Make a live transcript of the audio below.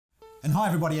And hi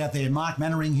everybody out there, Mark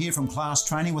Mannering here from Class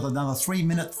Training with another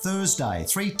 3-Minute Thursday.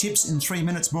 3 tips in 3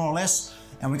 minutes more or less.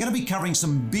 And we're going to be covering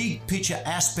some big picture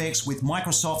aspects with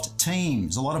Microsoft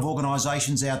Teams. A lot of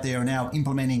organizations out there are now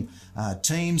implementing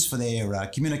Teams for their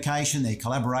communication, their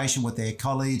collaboration with their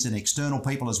colleagues and external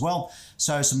people as well.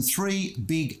 So some 3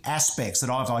 big aspects that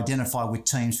I've identified with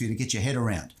Teams for you to get your head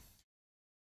around.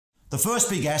 The first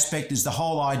big aspect is the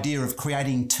whole idea of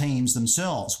creating teams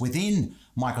themselves within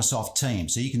Microsoft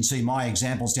Teams. So you can see my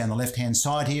examples down the left-hand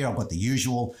side here. I've got the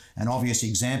usual and obvious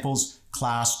examples,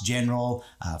 class, general,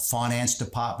 finance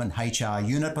department, HR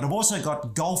unit, but I've also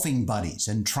got golfing buddies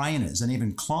and trainers and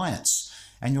even clients.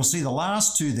 And you'll see the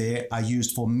last 2 there are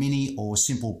used for mini or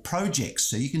simple projects.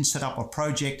 So you can set up a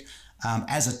project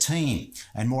as a team,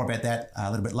 and more about that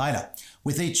a little bit later.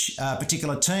 With each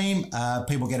particular team,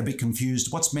 people get a bit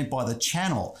confused what's meant by the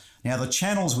channel. Now, the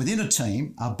channels within a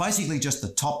team are basically just the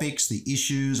topics, the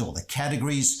issues, or the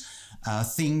categories,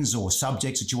 things or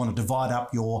subjects that you want to divide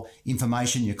up your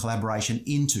information, your collaboration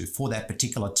into for that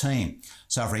particular team.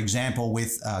 So, for example,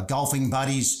 with golfing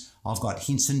buddies, I've got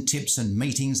hints and tips and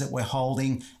meetings that we're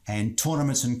holding and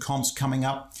tournaments and comps coming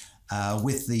up.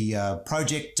 With the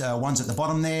project ones at the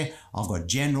bottom there, I've got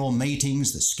general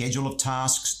meetings, the schedule of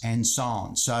tasks, and so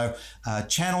on. So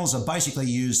channels are basically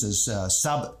used as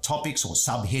subtopics or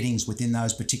subheadings within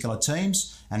those particular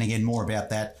teams. And again, more about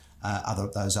that,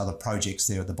 those other projects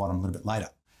there at the bottom a little bit later.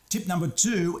 Tip number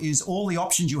 2 is all the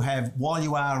options you have while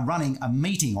you are running a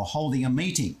meeting or holding a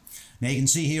meeting. Now you can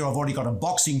see here I've already got a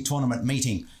boxing tournament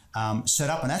meeting set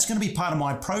up, and that's going to be part of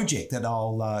my project that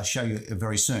I'll show you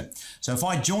very soon. So if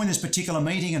I join this particular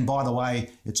meeting, and by the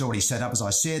way, it's already set up as I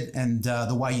said, and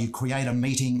the way you create a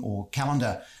meeting or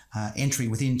calendar entry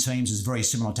within Teams is very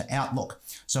similar to Outlook.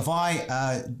 So if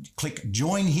I click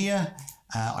join here,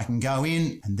 I can go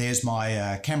in and there's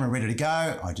my camera ready to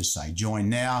go. I just say join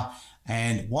now.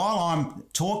 And while I'm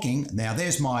talking, now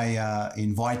there's my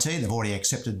invitee. They've already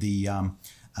accepted the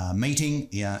meeting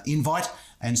invite.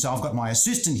 And so I've got my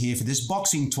assistant here for this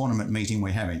boxing tournament meeting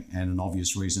we're having, and an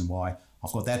obvious reason why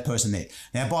I've got that person there.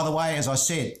 Now, by the way, as I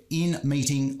said, in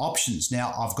meeting options.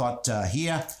 Now I've got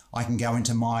here, I can go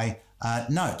into my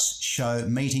notes, show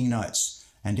meeting notes.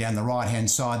 And down the right-hand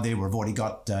side there, we've already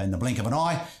got, in the blink of an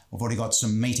eye, we've already got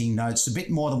some meeting notes, a bit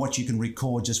more than what you can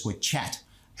record just with chat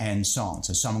and so on.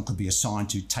 So someone could be assigned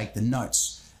to take the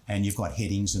notes, and you've got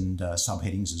headings and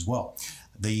subheadings as well.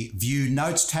 The View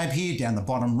Notes tab here down the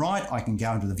bottom right, I can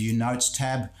go into the View Notes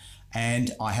tab, and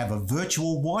I have a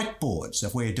virtual whiteboard. So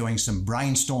if we're doing some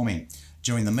brainstorming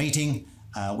during the meeting,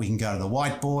 we can go to the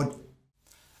whiteboard,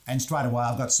 and straight away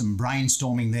I've got some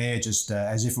brainstorming there, just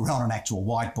as if we're on an actual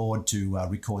whiteboard to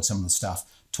record some of the stuff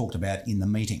talked about in the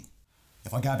meeting.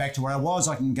 If I go back to where I was,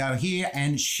 I can go here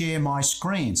and share my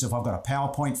screen. So if I've got a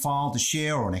PowerPoint file to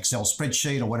share or an Excel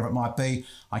spreadsheet or whatever it might be,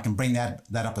 I can bring that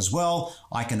up as well.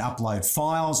 I can upload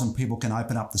files and people can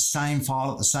open up the same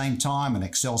file at the same time, an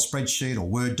Excel spreadsheet or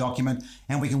Word document,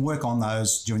 and we can work on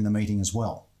those during the meeting as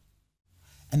well.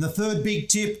 And the third big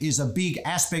tip is a big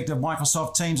aspect of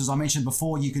Microsoft Teams. As I mentioned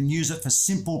before, you can use it for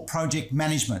simple project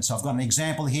management. So I've got an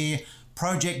example here,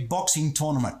 project boxing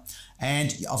tournament.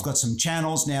 And I've got some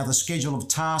channels. Now the schedule of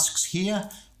tasks here.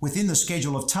 Within the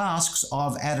schedule of tasks,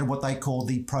 I've added what they call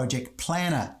the project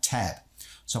planner tab.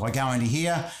 So I go into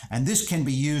here, and this can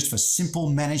be used for simple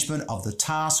management of the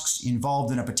tasks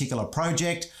involved in a particular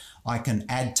project. I can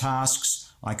add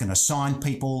tasks. I can assign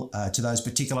people to those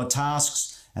particular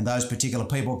tasks, and those particular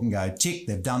people can go tick,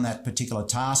 they've done that particular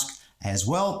task as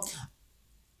well,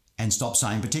 and stop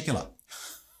saying particular.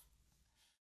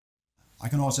 I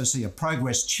can also see a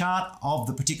progress chart of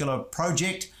the particular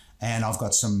project, and I've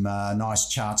got some nice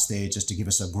charts there just to give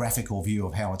us a graphical view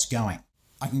of how it's going.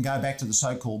 I can go back to the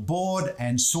so-called board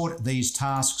and sort these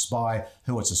tasks by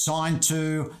who it's assigned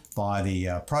to, by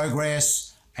the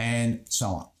progress, and so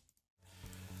on.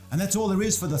 And that's all there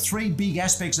is for the 3 big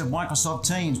aspects of Microsoft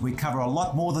Teams. We cover a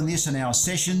lot more than this in our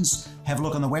sessions. Have a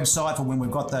look on the website for when we've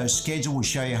got those scheduled. We'll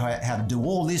show you how to do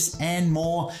all this and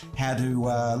more, how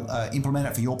to implement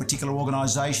it for your particular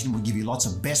organization. We'll give you lots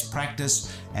of best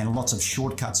practice and lots of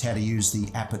shortcuts how to use the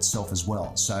app itself as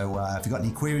well. So if you've got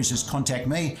any queries, just contact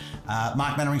me.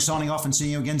 Mark Mannering signing off and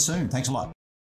seeing you again soon. Thanks a lot.